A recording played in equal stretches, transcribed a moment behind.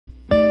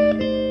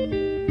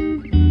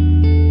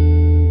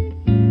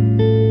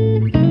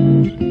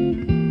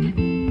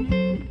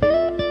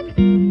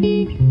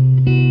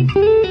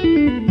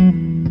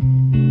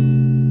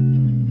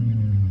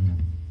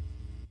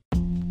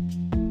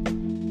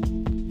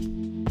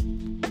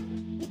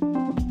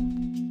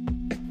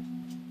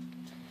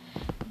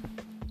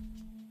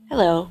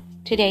Hello,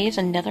 today is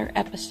another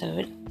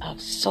episode of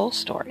Soul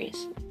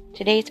Stories.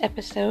 Today's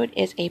episode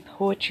is a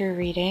poetry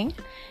reading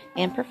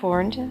and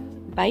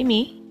performed by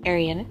me,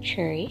 Ariana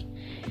Cherry.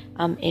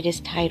 It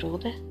is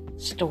titled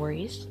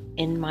Stories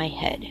in My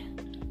Head.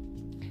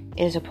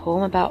 It is a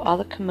poem about all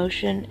the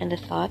commotion and the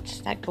thoughts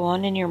that go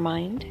on in your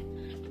mind,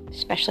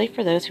 especially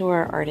for those who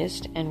are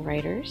artists and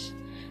writers.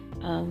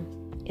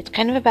 It's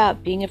kind of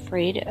about being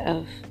afraid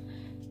of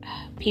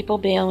people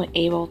being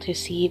able to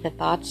see the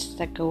thoughts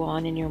that go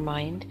on in your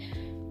mind.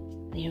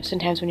 You know,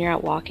 sometimes when you're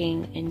out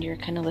walking and you're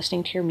kind of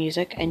listening to your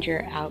music and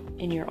you're out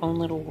in your own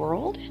little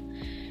world,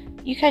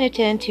 you kind of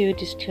tend to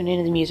just tune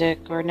into the music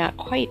or not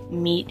quite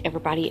meet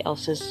everybody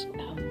else's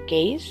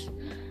gaze.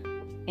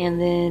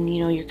 And then,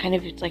 you're kind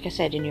of, like I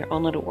said, in your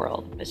own little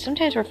world. But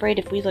sometimes we're afraid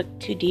if we look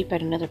too deep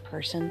at another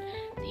person,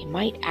 they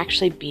might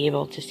actually be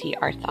able to see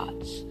our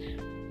thoughts.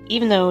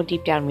 Even though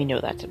deep down we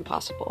know that's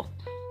impossible.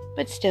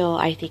 But still,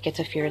 I think it's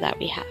a fear that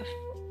we have.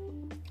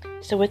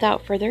 So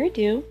without further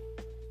ado,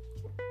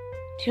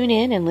 tune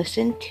in and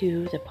listen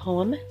to the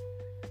poem,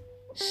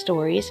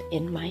 Stories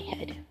in My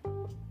Head.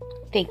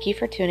 Thank you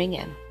for tuning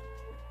in.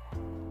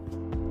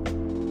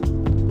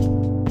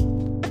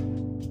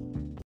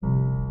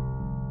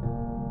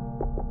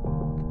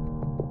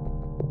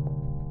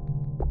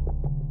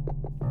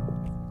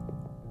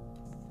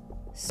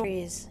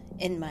 Stories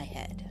in My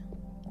Head.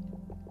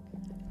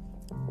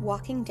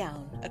 Walking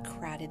down a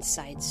crowded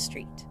side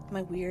street,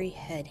 my weary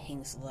head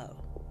hangs low,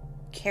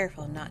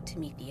 careful not to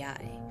meet the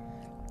eye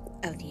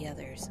of the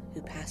others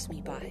who pass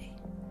me by.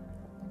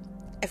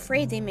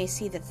 Afraid they may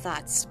see the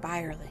thoughts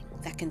spiraling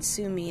that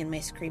consume me in my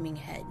screaming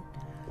head,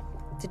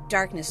 the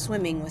darkness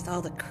swimming with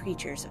all the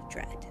creatures of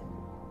dread.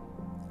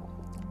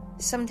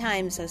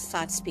 Sometimes those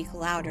thoughts speak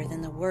louder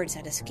than the words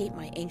that escape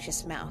my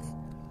anxious mouth.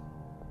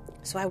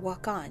 So I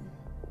walk on,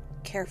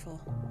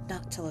 careful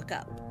not to look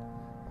up.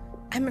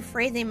 I'm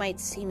afraid they might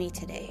see me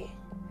today.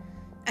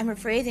 I'm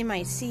afraid they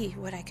might see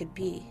what I could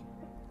be.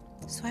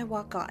 So I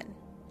walk on,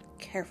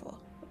 careful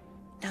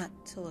not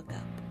to look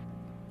up.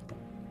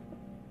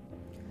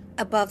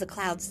 Above, the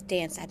clouds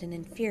dance at an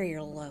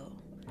inferior low.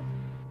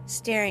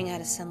 Staring at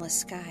a sunless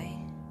sky,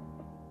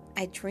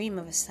 I dream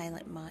of a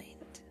silent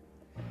mind.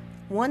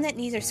 One that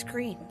neither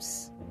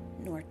screams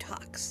nor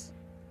talks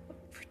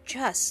for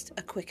just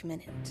a quick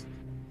minute.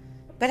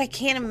 But I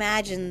can't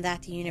imagine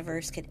that the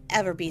universe could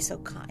ever be so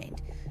kind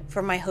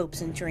for my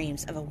hopes and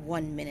dreams of a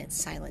 1-minute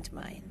silent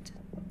mind.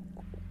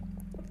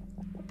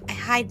 I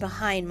hide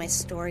behind my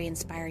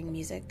story-inspiring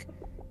music,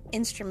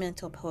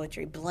 instrumental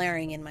poetry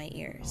blaring in my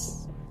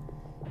ears,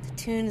 the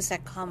tunes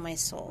that calm my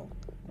soul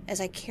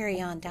as I carry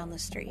on down the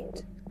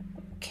street,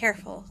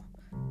 careful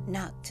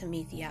not to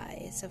meet the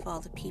eyes of all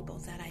the people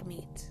that I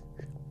meet.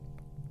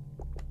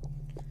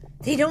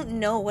 They don't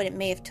know what it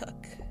may have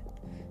took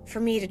for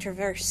me to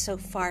traverse so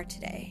far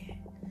today,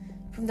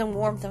 from the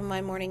warmth of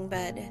my morning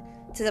bed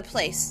to the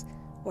place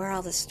where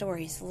all the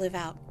stories live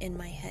out in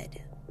my head.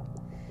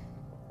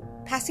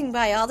 Passing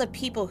by all the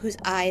people whose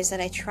eyes that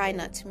I try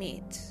not to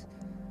meet.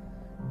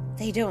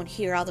 They don't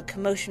hear all the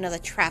commotion of the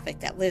traffic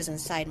that lives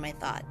inside my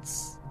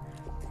thoughts.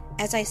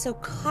 As I so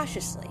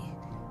cautiously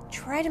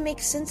try to make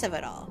sense of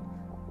it all,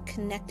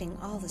 connecting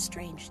all the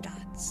strange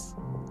dots.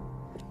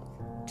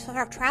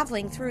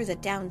 Traveling through the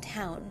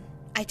downtown,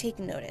 I take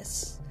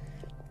notice.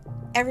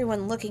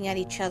 Everyone looking at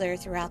each other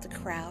throughout the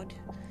crowd,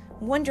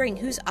 wondering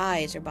whose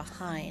eyes are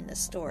behind the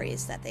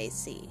stories that they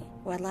see,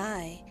 while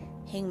I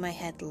hang my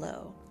head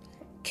low,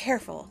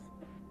 careful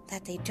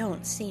that they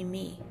don't see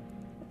me.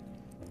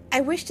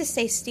 I wish to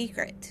stay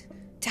secret,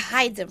 to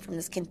hide them from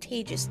this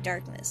contagious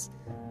darkness,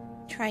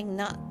 trying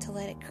not to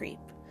let it creep,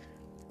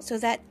 so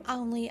that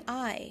only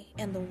I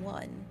am the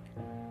one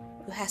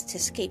who has to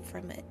escape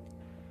from it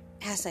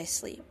as I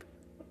sleep.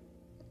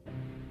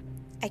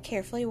 I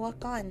carefully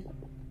walk on,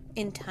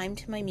 in time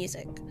to my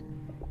music,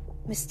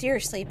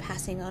 mysteriously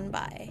passing on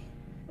by,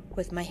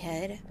 with my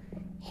head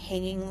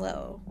hanging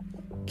low,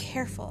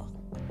 careful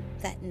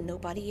that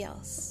nobody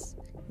else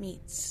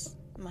meets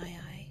my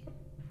eye.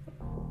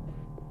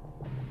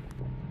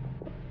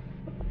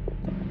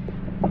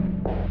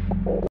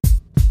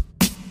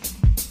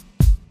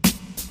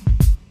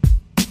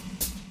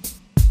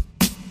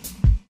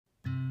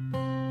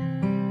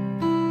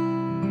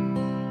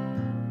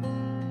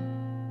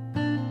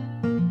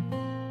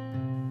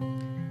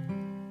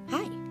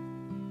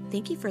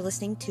 Thank you for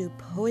listening to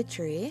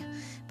Poetry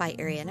by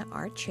Ariana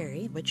R.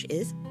 Cherry, which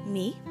is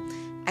me.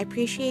 I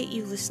appreciate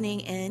you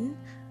listening in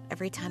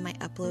every time I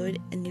upload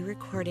a new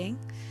recording,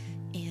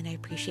 and I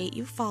appreciate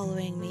you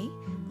following me.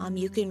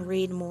 You can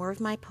read more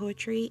of my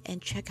poetry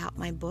and check out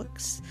my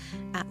books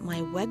at my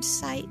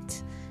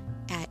website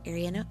at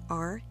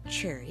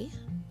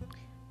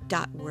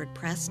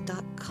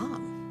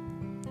arianaRcherry.wordpress.com.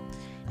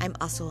 I'm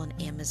also on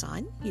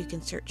Amazon. You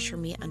can search for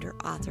me under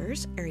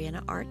authors,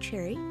 Ariana R.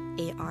 Cherry,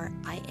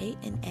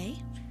 Ariana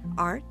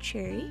R.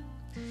 Cherry.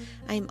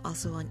 I am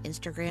also on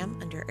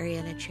Instagram under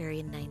Ariana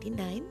Cherry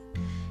 99,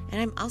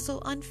 and I'm also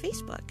on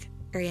Facebook,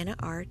 Ariana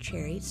R.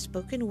 Cherry,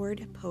 spoken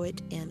word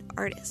poet and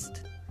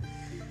artist.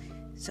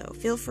 So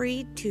feel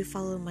free to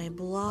follow my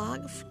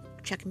blog.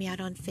 Check me out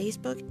on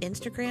Facebook,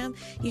 Instagram.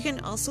 You can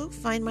also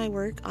find my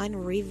work on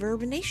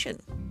Reverb Nation.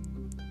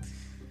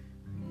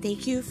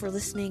 Thank you for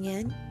listening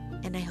in,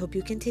 and I hope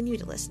you continue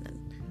to listen.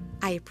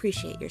 I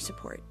appreciate your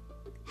support.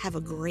 Have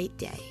a great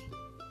day.